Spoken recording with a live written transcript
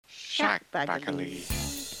Shagbaggerly.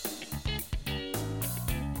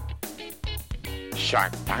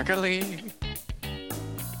 Shagbaggerly.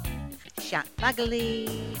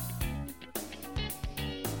 Shagbaggerly.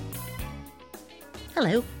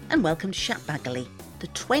 Hello and welcome to Shagbaggerly, the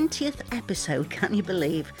 20th episode, can you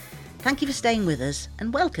believe? Thank you for staying with us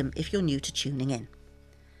and welcome if you're new to tuning in.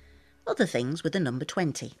 Other things with the number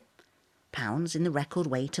 20. Pounds in the record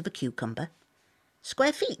weight of a cucumber.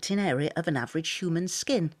 Square feet in area of an average human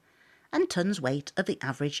skin. And tons weight of the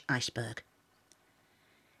average iceberg.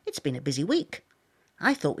 It's been a busy week.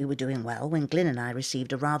 I thought we were doing well when Glyn and I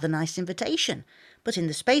received a rather nice invitation, but in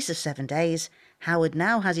the space of 7 days, Howard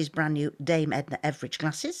now has his brand new Dame Edna Everage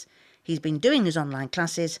glasses, he's been doing his online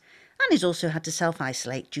classes, and he's also had to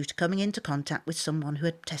self-isolate due to coming into contact with someone who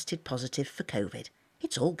had tested positive for COVID.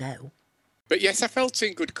 It's all go. But yes, I felt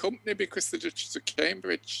in good company because the Duchess of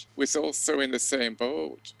Cambridge was also in the same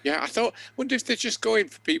boat. Yeah, I thought, wonder if they're just going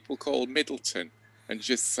for people called Middleton and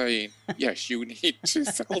just saying, yes, you need to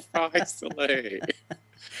self-isolate.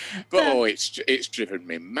 But it's driven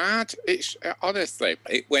me mad. It's honestly,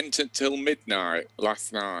 it went until midnight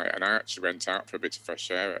last night, and I actually went out for a bit of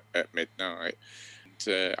fresh air at midnight.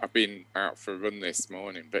 And I've been out for a run this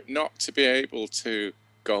morning, but not to be able to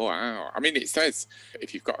go out. I mean, it says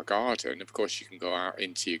if you've got a garden, of course you can go out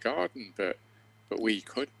into your garden, but we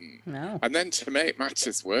couldn't. No. And then to make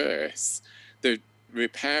matters worse, they're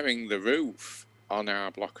repairing the roof on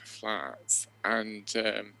our block of flats and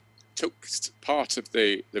took part of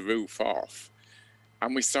the roof off,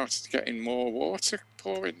 and we started getting more water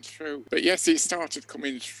pouring through. But yes, it started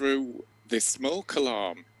coming through the smoke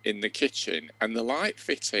alarm in the kitchen and the light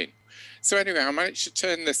fitting. So anyway, I managed to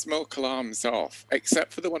turn the smoke alarms off,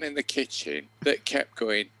 except for the one in the kitchen that kept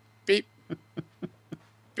going beep,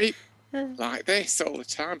 beep, like this all the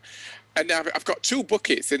time. And now I've got 2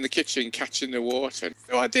 buckets in the kitchen catching the water.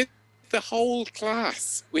 So I did the whole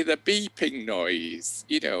class with a beeping noise,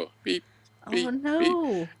 you know, beep, beep, Oh no.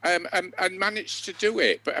 beep, and managed to do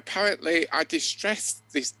it. But apparently I distressed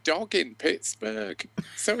this dog in Pittsburgh.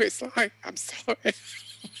 So it's like, I'm sorry.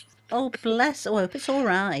 Oh, bless. Oh, I hope it's all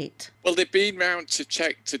right. Well, they've been round to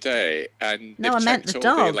check today, and No, they've I meant checked the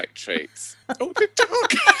all the dog. electrics. Oh, the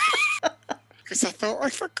dog! Because I thought I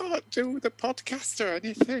forgot to do the podcast or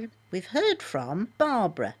anything. We've heard from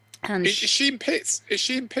Barbara. And Is she in Is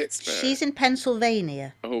she in Pittsburgh? she's in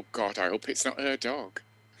Pennsylvania. Oh God, I hope it's not her dog.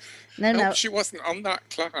 No, I no. hope she wasn't on that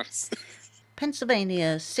class.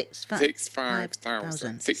 Pennsylvania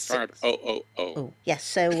 65,000. 65000. Oh, yes.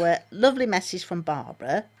 So, lovely message from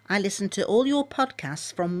Barbara. I listened to all your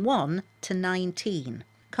podcasts from 1 to 19.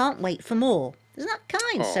 Can't wait for more. Isn't that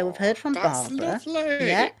kind? So we've heard from That's Barbara. lovely.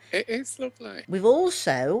 Yeah. It is lovely. We've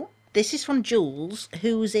also, this is from Jules,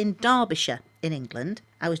 who's in Derbyshire in England.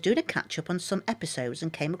 I was doing a catch-up on some episodes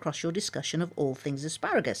and came across your discussion of all things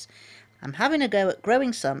asparagus. I'm having a go at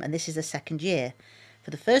growing some, and this is the 2nd year. For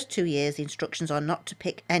the first 2 years, the instructions are not to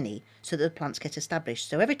pick any so that the plants get established.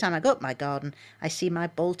 So every time I go up my garden, I see my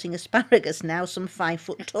bolting asparagus now some 5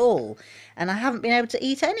 foot tall, and I haven't been able to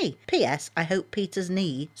eat any. P.S. I hope Peter's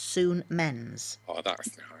knee soon mends. Oh,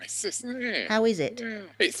 that's nice, isn't it? How is it? Yeah,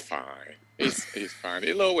 it's fine. It's fine.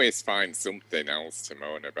 He'll always find something else to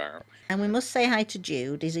moan about. And we must say hi to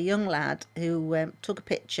Jude. He's a young lad who took a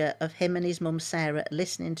picture of him and his mum Sarah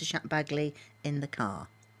listening to Shagbaggerly in the car.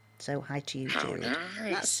 So hi to you, How Jude. nice.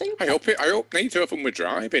 That's super. I hope neither of them were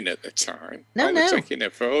driving at the time. No, I was no. taking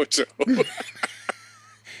a photo.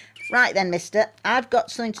 Right then, mister. I've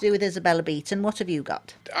got something to do with Isabella Beaton. What have you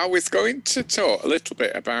got? I was going to talk a little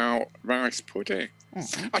bit about rice pudding.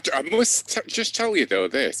 I must just tell you, though,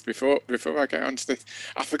 this, before I get on to this.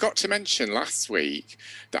 I forgot to mention last week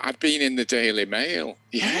that I'd been in the Daily Mail.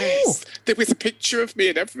 Yes. Oh. There was a picture of me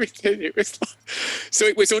and everything. It was like... So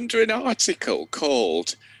it was under an article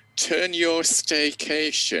called Turn Your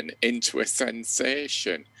Staycation into a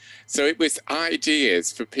Sensation. So it was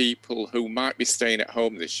ideas for people who might be staying at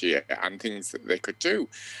home this year and things that they could do.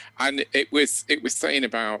 And it was saying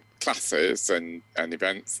about classes and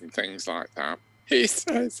events and things like that. He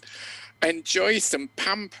says, enjoy some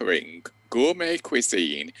pampering, gourmet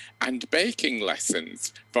cuisine and baking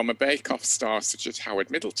lessons from a bake-off star such as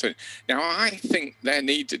Howard Middleton. Now, I think there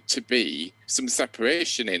needed to be some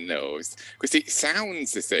separation in those, because it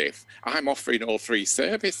sounds as if I'm offering all 3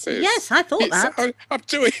 services. Yes, I thought that. I'm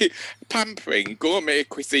doing pampering, gourmet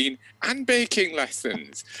cuisine and baking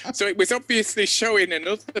lessons. So it was obviously showing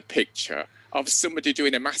another picture of somebody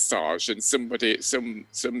doing a massage and somebody some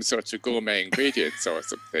sort of gourmet ingredients or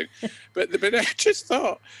something. But I just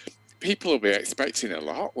thought, People will be expecting a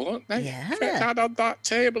lot, won't they? Yeah. Get down on that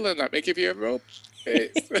table and let me give you a rub.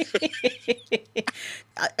 Is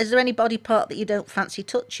there any body part that you don't fancy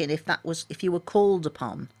touching if you were called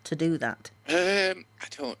upon to do that? I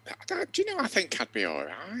don't. Do you know? I think I'd be all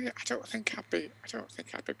right. I don't think I'd be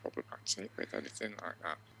problematic with anything like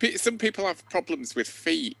that. Some people have problems with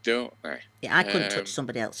feet, don't they? Yeah, I couldn't touch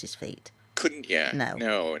somebody else's feet. Couldn't you?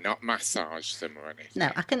 No, not massage them or anything.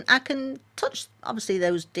 No, I can touch obviously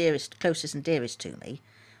those closest and dearest to me,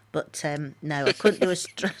 but no, I couldn't do a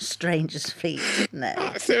stranger's feet. No.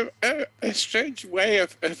 That's a strange way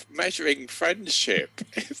of measuring friendship,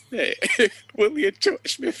 isn't it? Will you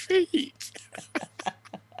touch my feet?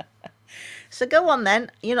 So go on then.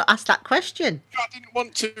 Ask that question. I didn't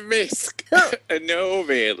want to risk a no,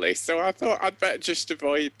 really, so I thought I'd better just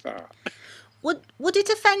avoid that. Would it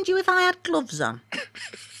offend you if I had gloves on? I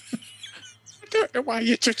don't know why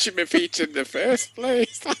you're touching my feet in the first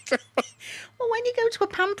place. Well, when you go to a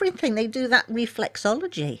pampering thing, they do that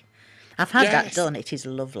reflexology. I've had that done. It is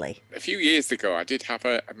lovely. A few years ago, I did have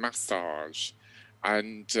a massage,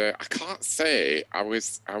 and I can't say I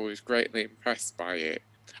was greatly impressed by it.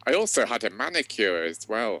 I also had a manicure as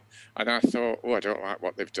well, and I thought, I don't like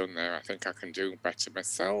what they've done there. I think I can do better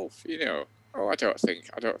myself. I don't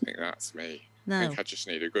think that's me. No. I think I just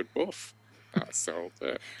need a good buff. That's all.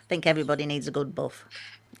 I think everybody needs a good buff.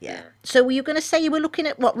 Yeah. So were you going to say you were looking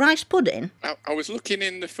at what, rice pudding? I was looking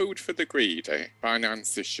in The Food for the Greedy by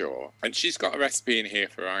Nancy Shaw, and she's got a recipe in here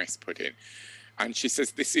for rice pudding. And she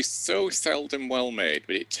says, this is so seldom well made,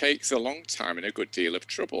 but it takes a long time and a good deal of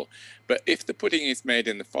trouble. But if the pudding is made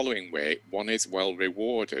in the following way, one is well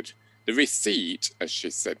rewarded. The receipt, as she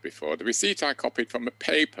said before, the receipt I copied from a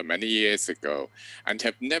paper many years ago and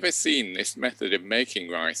have never seen this method of making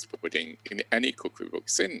rice pudding in any cookery book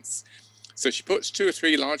since. So she puts 2 or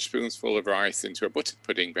 3 large spoonsful of rice into a buttered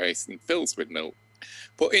pudding base and fills with milk.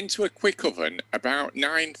 Put into a quick oven about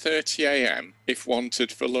 9:30 a.m. if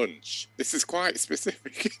wanted for lunch. This is quite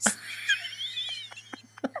specific.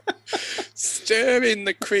 Stir in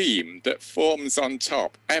the cream that forms on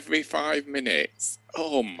top every 5 minutes.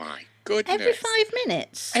 Oh my goodness. Every 5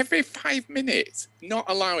 minutes? Every 5 minutes, not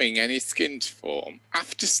allowing any skin to form.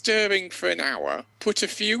 After stirring for an hour, put a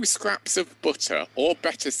few scraps of butter, or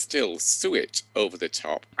better still, suet over the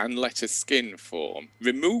top and let a skin form.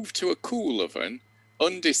 Remove to a cool oven,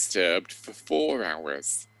 undisturbed, for 4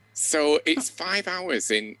 hours. So it's 5 hours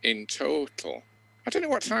in total. I don't know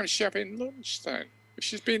what time she's having lunch then.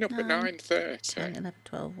 She's been up at 9:30. 10, 11,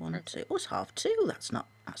 12, 1, 2. Oh, it's 2:30. That's not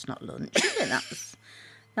lunch, is it?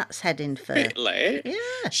 That's heading for... A bit late.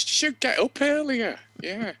 Yeah. She should get up earlier.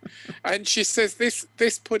 Yeah. And she says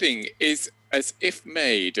this pudding is as if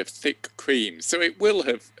made of thick cream. So it will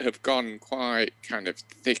have gone quite kind of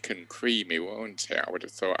thick and creamy, won't it? I would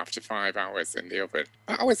have thought after 5 hours in the oven.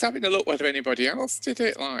 I was having a look whether anybody else did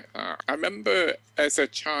it like that. I remember as a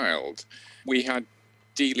child, we had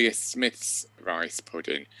Delia Smith's rice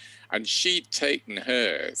pudding, and she'd taken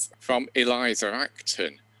hers from Eliza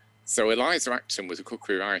Acton. So Eliza Acton was a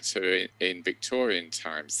cookery writer in Victorian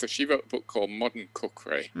times. So she wrote a book called Modern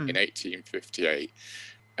Cookery in 1858.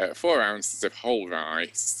 4 ounces of whole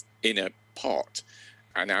rice in a pot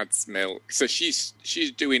and adds milk. So she's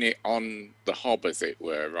doing it on the hob, as it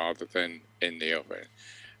were, rather than in the oven.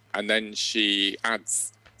 And then she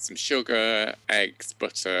adds some sugar, eggs,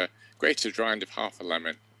 butter, grated rind of half a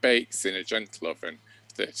lemon, bakes in a gentle oven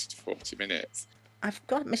 30 to 40 minutes. I've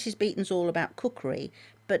got Mrs. Beeton's All About Cookery,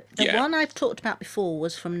 but the one I've talked about before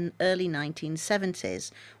was from early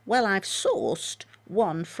 1970s. Well, I've sourced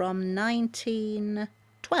one from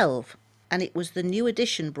 1912, and it was the new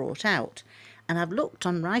edition brought out. And I've looked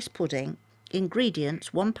on rice pudding.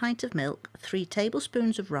 Ingredients: 1 pint of milk, 3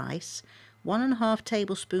 tablespoons of rice, 1.5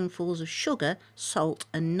 tablespoonfuls of sugar, salt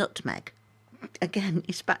and nutmeg. Again,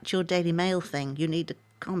 it's back to your Daily Mail thing. You need a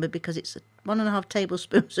combo because it's 1.5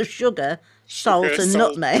 tablespoons of sugar, salt and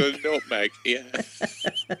nutmeg. And nutmeg, yeah.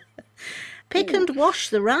 Pick and wash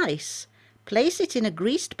the rice. Place it in a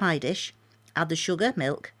greased pie dish. Add the sugar,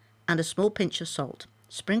 milk, and a small pinch of salt.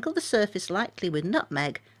 Sprinkle the surface lightly with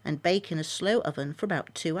nutmeg and bake in a slow oven for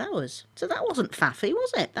about 2 hours. So that wasn't faffy,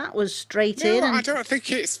 was it? That was straight in. No, I don't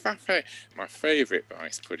think it's faffy. My favourite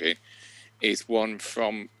rice pudding is one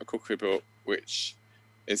from a cookery book, which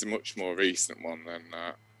is a much more recent one than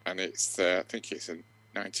that. And it's, I think it's in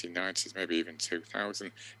 1990s, maybe even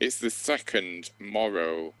 2000. It's the second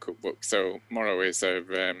Morrow cookbook. So Morrow is a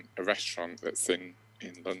restaurant that's in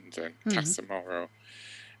London, Casa Morrow.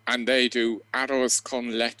 And they do arroz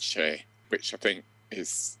con leche, which I think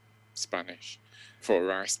is Spanish, for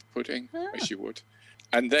rice pudding, as you would.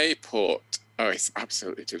 And they put Oh, it's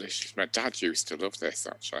absolutely delicious. My dad used to love this,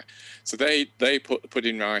 actually. So they put the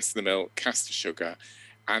pudding rice, the milk, caster sugar,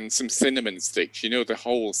 and some cinnamon sticks. You know, the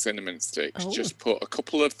whole cinnamon sticks. Oh. Just put a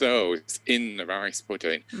couple of those in the rice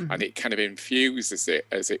pudding, and it kind of infuses it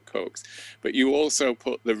as it cooks. But you also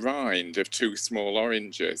put the rind of 2 small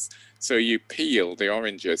oranges. So you peel the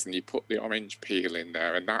oranges and you put the orange peel in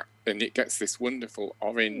there, and it gets this wonderful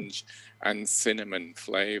orange and cinnamon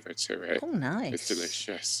flavour to it. Oh, nice. It's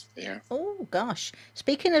delicious. Yeah. Oh, gosh.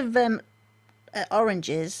 Speaking of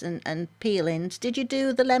oranges and peelings, did you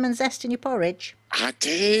do the lemon zest in your porridge? I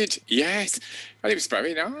did, yes, and it was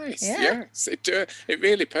very nice. Yeah. Yes, it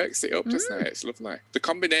really perks it up, doesn't it? It's lovely. The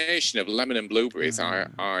combination of lemon and blueberries,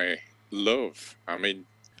 I love. I mean,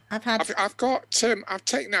 I've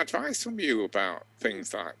taken advice from you about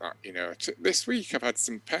things like that. You know, this week I've had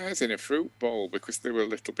some pears in a fruit bowl because they were a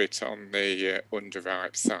little bit on the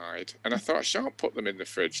underripe side, and I thought I shan't put them in the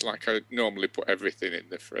fridge like I normally put everything in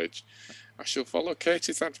the fridge. I shall follow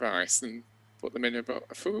Katie's advice and put them in a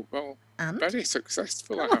fruit bowl. And? Very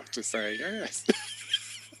successful, I have to say, yes.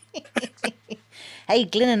 Hey,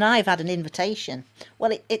 Glyn and I have had an invitation.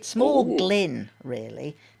 Well, it's more Glyn,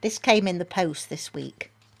 really. This came in the post this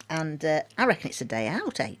week, and I reckon it's a day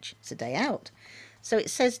out, H. It's a day out. So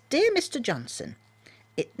it says, Dear Mr. Johnson,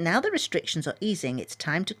 now the restrictions are easing, it's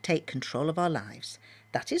time to take control of our lives.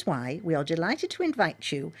 That is why we are delighted to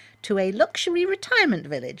invite you to a luxury retirement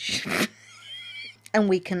village. And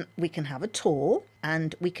we can have a tour,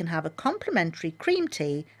 and we can have a complimentary cream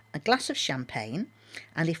tea, a glass of champagne,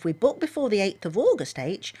 and if we book before the 8th of August,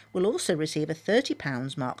 H, we'll also receive a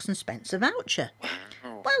 £30 Marks and Spencer voucher.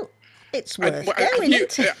 Wow. Well, it's worth going,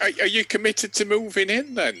 isn't it? Are you committed to moving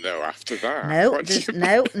in then, though, after that? No, there's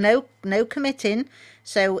no committing.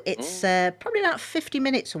 So it's probably about 50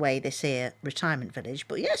 minutes away, this here retirement village.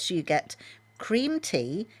 But yes, you get cream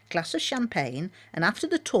tea, glass of champagne, and after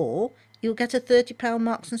the tour, you'll get a £30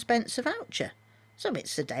 Marks and Spencer voucher. So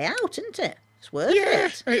it's a day out, isn't it? It's worth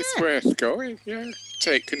it. It's worth going, yeah.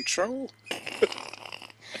 Take control.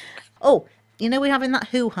 Oh, you know we're having that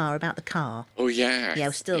hoo-ha about the car. Oh, yeah. Yeah,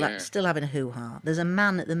 we're still having a hoo-ha. There's a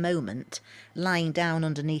man at the moment lying down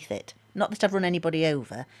underneath it. Not that I've run anybody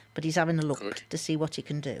over, but he's having a look to see what he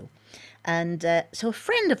can do. And so a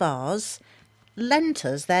friend of ours lent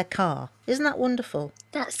us their car. Isn't that wonderful?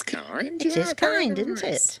 That's kind. It is kind, isn't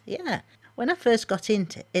it? Yeah. When I first got in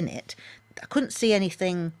it, I couldn't see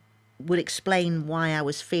anything would explain why I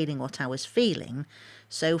was feeling what I was feeling.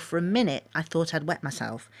 So for a minute, I thought I'd wet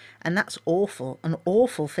myself. And that's awful, an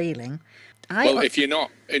awful feeling. Well, if you're not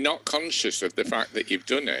conscious of the fact that you've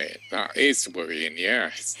done it, that is worrying,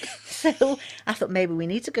 yes. So I thought maybe we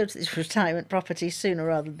need to go to this retirement property sooner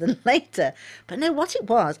rather than later. But no, what it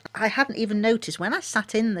was, I hadn't even noticed when I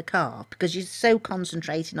sat in the car, because you're so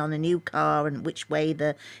concentrating on a new car and which way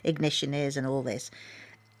the ignition is and all this,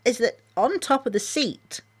 is that on top of the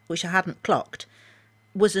seat, which I hadn't clocked,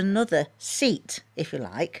 was another seat, if you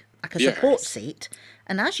like a support seat.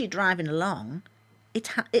 And as you're driving along,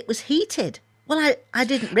 it was heated. Well, I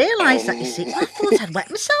didn't realise that, you see. I thought I'd wet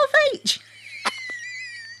myself, H.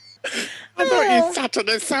 I thought you sat on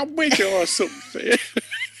a sandwich or something.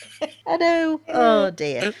 I know. Oh,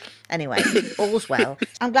 dear. Anyway, all's well.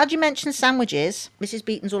 I'm glad you mentioned sandwiches. Mrs.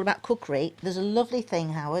 Beaton's all about cookery. There's a lovely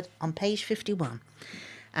thing, Howard, on page 51.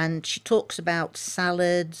 And she talks about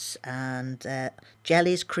salads and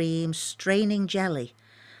jellies, creams, straining jelly.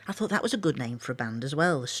 I thought that was a good name for a band as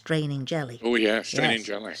well, the Straining Jelly. Oh, yeah, Straining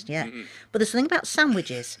Jelly. Yeah. But there's something about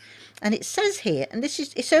sandwiches. And it says here, and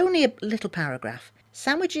it's only a little paragraph,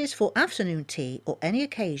 sandwiches for afternoon tea or any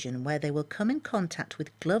occasion where they will come in contact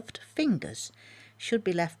with gloved fingers should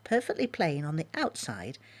be left perfectly plain on the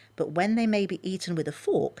outside, but when they may be eaten with a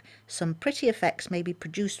fork, some pretty effects may be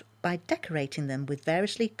produced by decorating them with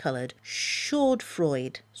variously coloured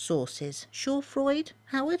Schaudfreude sauces. Schaudfreude,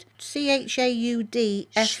 Howard?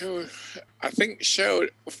 C-H-A-U-D-F... Sure. I think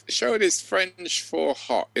chaud is French for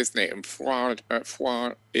hot, isn't it? And froid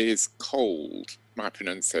is cold. My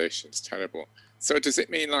pronunciation's terrible. So does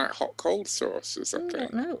it mean like hot cold sauce or something? I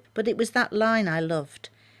don't know. But it was that line I loved,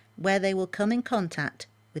 where they will come in contact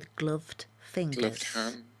with gloved fingers. Gloved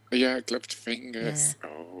hand. Yeah, gloved fingers. Yeah.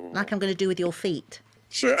 Oh. Like I'm going to do with your feet.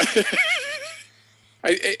 Sure.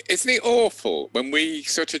 Isn't it awful when we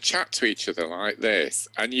sort of chat to each other like this,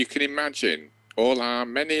 and you can imagine all our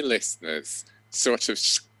many listeners sort of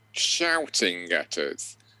shouting at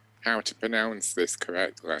us how to pronounce this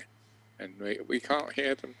correctly, and we can't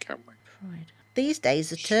hear them, can we? Right. These days,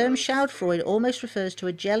 the term Schaudfreude almost refers to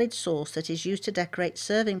a jellied sauce that is used to decorate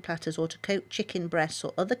serving platters or to coat chicken breasts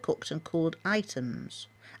or other cooked and cooled items.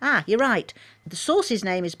 Ah, you're right. The sauce's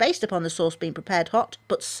name is based upon the sauce being prepared hot,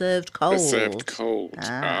 but served cold. But served cold.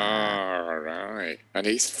 Ah. Right. And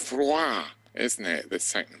it's froid, isn't it? The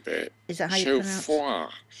second bit. Is that how you pronounce it?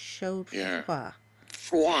 Chaud froid. Yeah. Chaud-froid.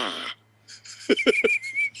 Froid.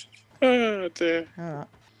 Oh dear. All right.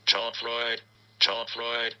 Chaud-froid.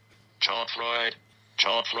 Chaud-froid. Chaud-froid.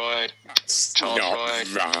 Chaud-froid. That's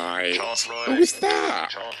Chaud-froid. not right. Chaud-froid. Who's that?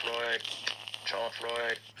 Chaud-froid.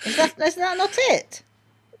 Chaud-froid. Is that not it?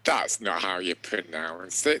 That's not how you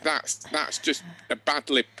pronounce it. That's just a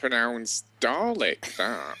badly pronounced Dalek.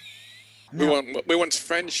 That No. we want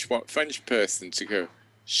French person to go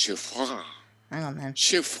chaud-froid. Hang on then.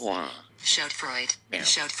 Chaud-froid. Chaud-froid. Now,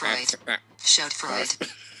 Chaud-froid. Chaud-froid.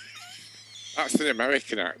 That's an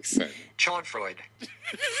American accent. Chaud-froid.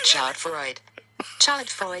 Chaud-froid.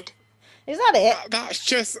 Chaud-froid. Is that it? That's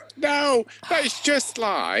just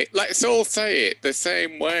like let's all say it the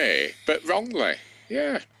same way, but wrongly.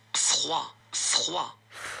 Yeah. Froid. Froid.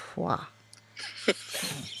 Wow.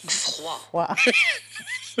 Froid. Wow.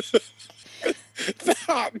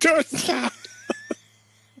 That does that.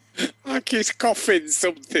 Like he's coughing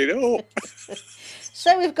something up.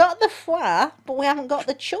 So we've got the foie, but we haven't got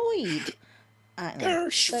the choid. Right, No,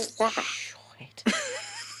 choid.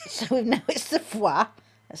 So we know it's the foie.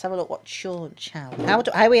 Let's have a look what chow.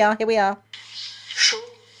 Here we are. Chaud.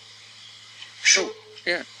 Chaud.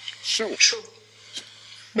 Yeah. Chaud. Chaud.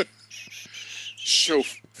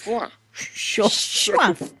 Chaud-froid.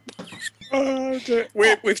 Chaud. Oh, dear.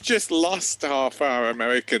 We've just lost half our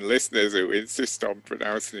American listeners who insist on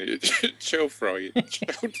pronouncing it chaud-froid.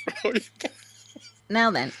 Chaud-froid. Now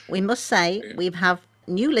then, we must say we have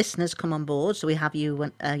new listeners come on board. So we have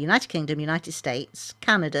you, United Kingdom, United States,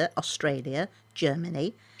 Canada, Australia,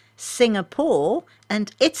 Germany, Singapore,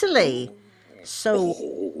 and Italy. So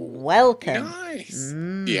welcome. Nice.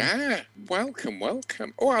 Yeah. Welcome.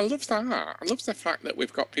 Oh, I love that. I love the fact that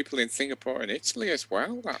we've got people in Singapore and Italy as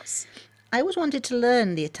well. I always wanted to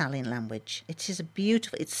learn the Italian language. It is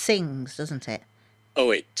it sings, doesn't it?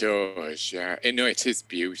 Oh, it does, yeah. It is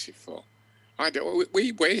beautiful.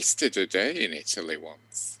 We wasted a day in Italy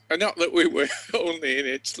once. And not that we were only in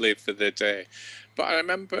Italy for the day, but I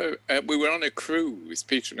remember we were on a cruise.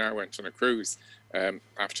 Peter and I went on a cruise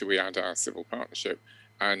after we had our civil partnership.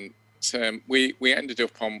 And we ended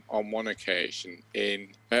up on one occasion in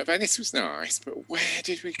Venice was nice, but where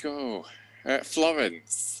did we go?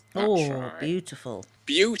 Florence. That's right. Beautiful.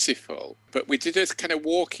 But we did a kind of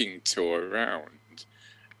walking tour around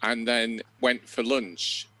and then went for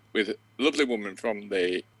lunch with a lovely woman from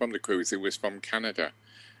the cruise who was from Canada.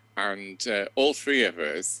 And all three of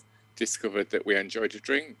us discovered that we enjoyed a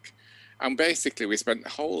drink. And basically we spent the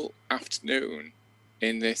whole afternoon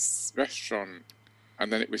in this restaurant.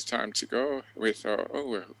 And then it was time to go. We thought,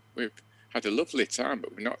 we've had a lovely time,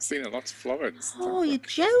 but we've not seen a lot of Florence. Oh, you're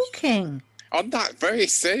joking. On that very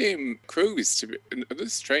same cruise, another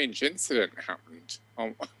strange incident happened.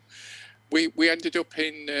 We ended up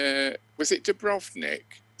in, was it Dubrovnik?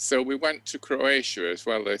 So we went to Croatia as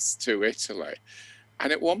well as to Italy.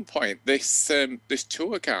 And at one point, this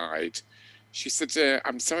tour guide, she said,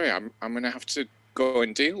 I'm sorry, I'm going to have to go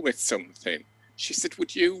and deal with something. She said,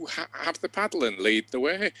 would you have the paddle and lead the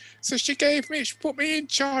way? So she put me in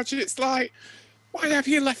charge. And it's like, why have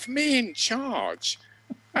you left me in charge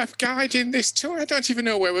of guiding this tour? I don't even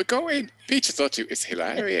know where we're going. Peter thought it was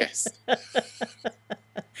hilarious.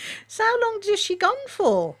 So how long has she gone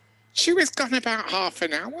for? She was gone about half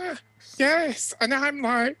an hour. Yes. And I'm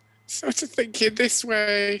like, sort of thinking this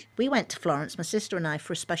way. We went to Florence, my sister and I,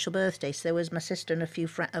 for a special birthday. So there was my sister and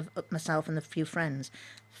myself and a few friends.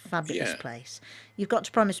 Fabulous place. You've got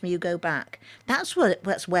to promise me you go back. That's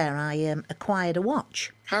where I acquired a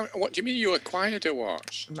watch. What do you mean you acquired a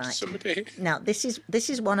watch? Right. Somebody? Now this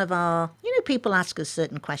is one of our. People ask us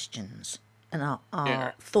certain questions and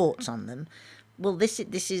our thoughts on them. Well, this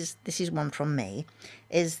is one from me.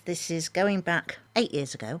 This is going back 8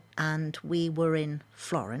 years ago, and we were in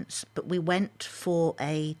Florence, but we went for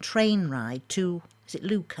a train ride to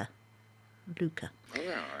Lucca. Lucca. All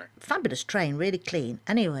right. Fabulous train, really clean.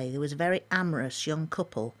 Anyway, there was a very amorous young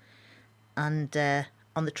couple, and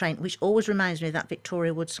on the train, which always reminds me of that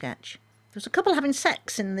Victoria Wood sketch. There was a couple having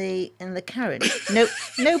sex in the carriage.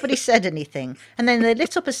 Nobody said anything, and then they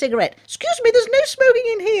lit up a cigarette. Excuse me, there's no smoking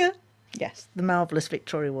in here. Yes, the marvellous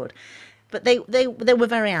Victoria Wood. But they were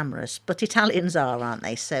very amorous, but Italians are, aren't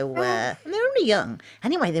they? So and they're only young.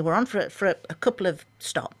 Anyway, they were on for a couple of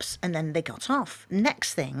stops, and then they got off.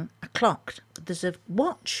 Next thing, I clocked. There's a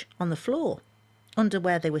watch on the floor under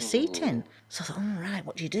where they were seating. So I thought, all right,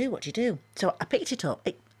 what do you do? So I picked it up.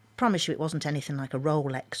 I promise you it wasn't anything like a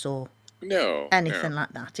Rolex or No. anything No.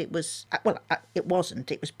 like that. It was, it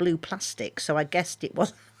wasn't. It was blue plastic, so I guessed it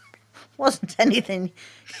wasn't anything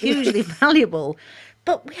hugely valuable.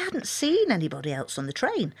 But we hadn't seen anybody else on the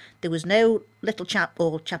train. There was no little chap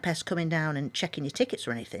or chapess coming down and checking your tickets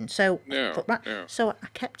or anything. So I No. thought, right. No. So I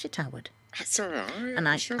kept it, Howard. That's all right. And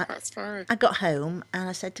I'm sure that's fine. I got home and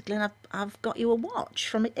I said to Glenn, I've got you a watch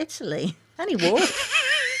from Italy. And he walked.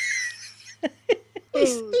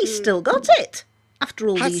 He's still got it after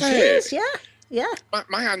all Has these he? years. Yeah, yeah.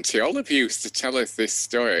 My Auntie Olive used to tell us this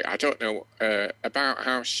story. I don't know about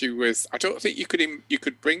how she was. I don't think you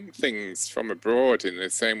could bring things from abroad in the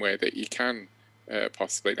same way that you can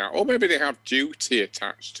possibly now, or maybe they have duty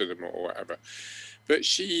attached to them or whatever. But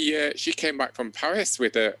she came back from Paris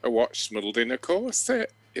with a watch smuggled in a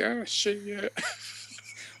corset. Yeah, she.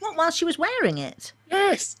 What, while she was wearing it?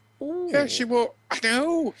 Yes. Ooh. Yeah, she wore. I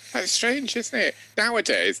know. That's strange, isn't it?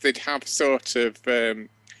 Nowadays, they'd have sort of.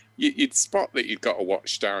 You'd spot that you've got a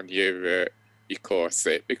watch down your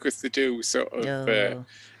corset because they do sort of Oh.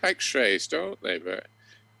 X-rays, don't they? But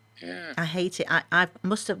yeah, I hate it. I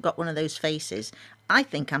must have got one of those faces. I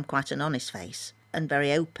think I'm quite an honest face and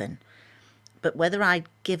very open. But whether I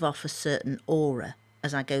give off a certain aura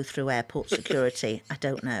as I go through airport security, I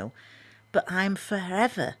don't know. But I'm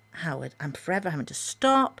forever, Howard, I'm forever having to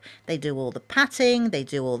stop. They do all the patting, they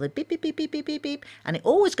do all the beep, beep, beep, beep, beep, beep, beep. And it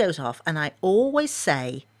always goes off. And I always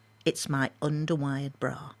say, it's my underwired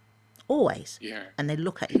bra. Always. yeah. And they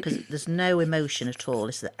look at you because there's no emotion at all.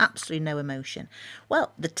 There's absolutely no emotion.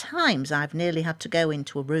 Well, the times I've nearly had to go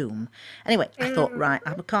into a room. Anyway, I thought, right,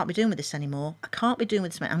 I can't be doing with this anymore. I can't be doing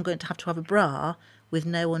with this. I'm going to have a bra with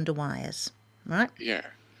no underwires. Right? Yeah.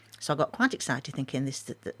 So I got quite excited thinking this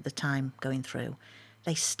the time going through.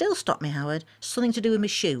 They still stopped me, Howard. Something to do with my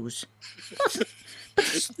shoes. What?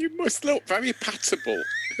 You must look very patable.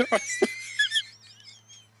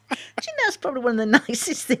 Do you know, that's probably one of the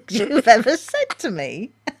nicest things you've ever said to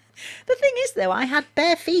me. The thing is, though, I had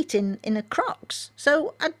bare feet in a Crocs,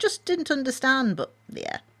 so I just didn't understand. But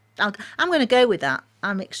yeah, I'm going to go with that.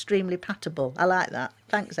 I'm extremely patable. I like that.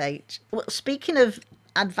 Thanks, H. Well, speaking of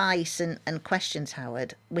advice and questions,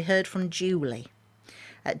 Howard, we heard from Julie.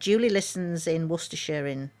 Julie listens in Worcestershire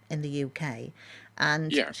in the UK,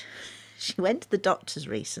 and Yeah. she went to the doctors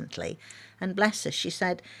recently, and bless her, she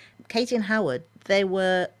said, Katie and Howard, there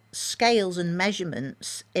were scales and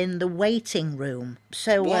measurements in the waiting room.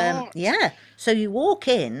 So What? yeah, so you walk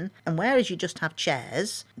in, and whereas you just have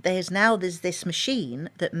chairs, there's this machine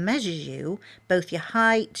that measures you, both your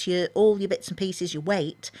height, all your bits and pieces, your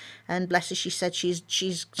weight, and bless her, she said she's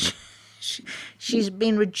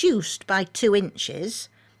been reduced by 2 inches,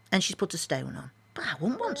 and she's put a stone on. But I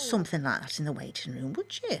wouldn't want something like that in the waiting room,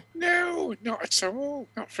 would you? No, not at all.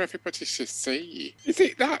 Not for everybody to see. Is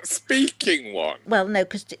it that speaking one? Well, no,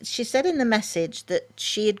 because she said in the message that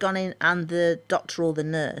she had gone in and the doctor or the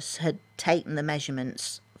nurse had taken the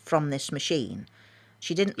measurements from this machine.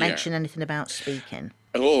 She didn't Yeah. mention anything about speaking.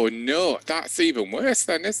 Oh no, that's even worse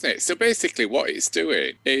then, isn't it? So basically what it's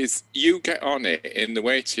doing is you get on it in the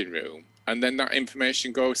waiting room and then that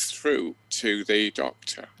information goes through to the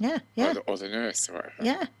doctor Yeah, yeah, or the nurse or whatever.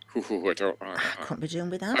 yeah. Ooh, I don't like I that. couldn't be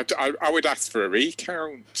doing with that. I would ask for a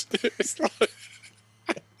recount. It's like,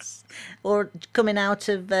 Or coming out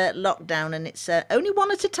of lockdown and it's only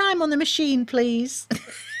one at a time on the machine, please.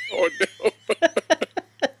 oh no.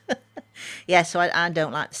 Yeah, so I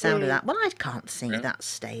don't like the sound of that. Well, I can't see that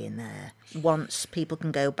staying there once people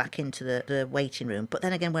can go back into the waiting room. But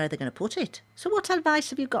then again, where are they going to put it? So what advice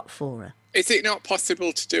have you got for her? Is it not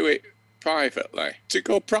possible to do it privately? To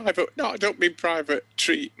go private? No, I don't mean private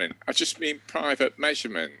treatment. I just mean private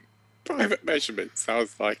measurement. Private measurement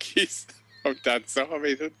sounds like he's of Dad's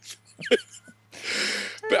army.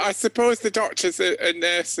 But I suppose the doctors and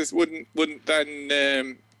nurses wouldn't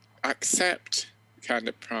then accept kind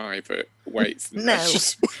of private weights and No,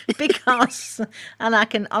 measures. because, and I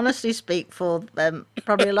can honestly speak for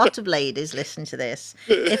probably a lot of ladies listening to this,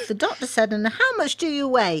 if the doctor said, and how much do you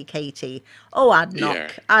weigh, Katie? Oh,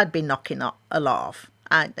 I'd be knocking a lot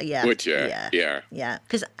off. Yeah. Would you? Yeah. Yeah.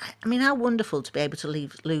 Because, I mean, how wonderful to be able to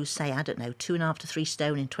lose, say, I don't know, 2.5 to 3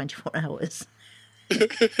 stone in 24 hours.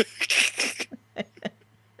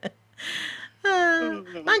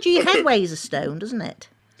 Mind you, your head weighs a stone, doesn't it?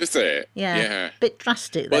 Is it? Yeah. Yeah. Bit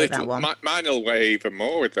drastic, though, Well, that one. mine will weigh even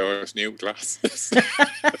more with those new glasses.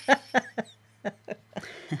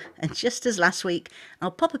 And just as last week,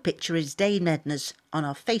 I'll pop a picture of Dave Nedner's on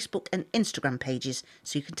our Facebook and Instagram pages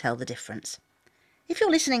so you can tell the difference. If you're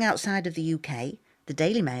listening outside of the UK, the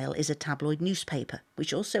Daily Mail is a tabloid newspaper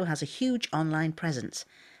which also has a huge online presence.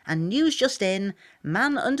 And news just in,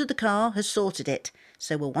 man under the car has sorted it,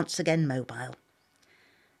 so we're once again mobile.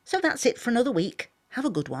 So that's it for another week. Have a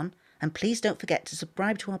good one, and please don't forget to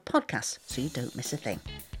subscribe to our podcast so you don't miss a thing.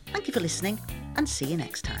 Thank you for listening, and see you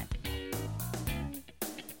next time.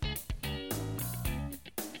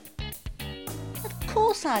 Of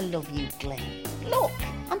course I love you, Glenn. Look,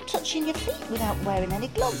 I'm touching your feet without wearing any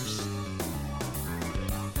gloves.